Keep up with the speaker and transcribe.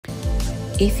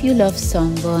If you love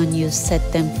someone, you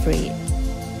set them free.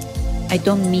 I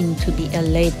don't mean to be a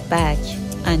laid back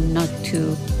and not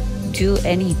to do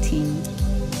anything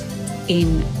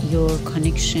in your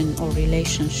connection or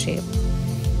relationship.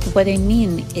 What I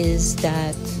mean is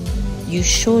that you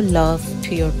show love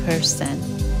to your person,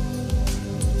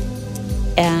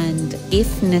 and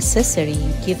if necessary,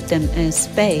 you give them a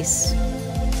space.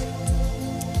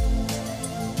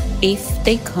 If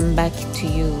they come back to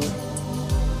you,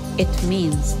 it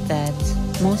means that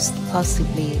most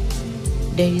possibly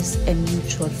there is a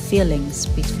mutual feelings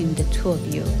between the two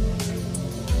of you.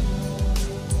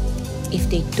 If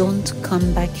they don't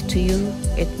come back to you,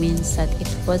 it means that it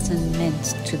wasn't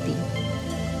meant to be.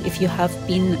 If you have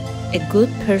been a good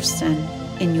person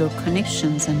in your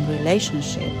connections and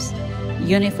relationships,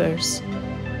 universe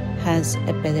has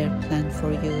a better plan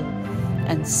for you,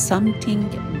 and something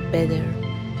better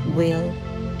will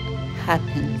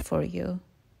happen for you.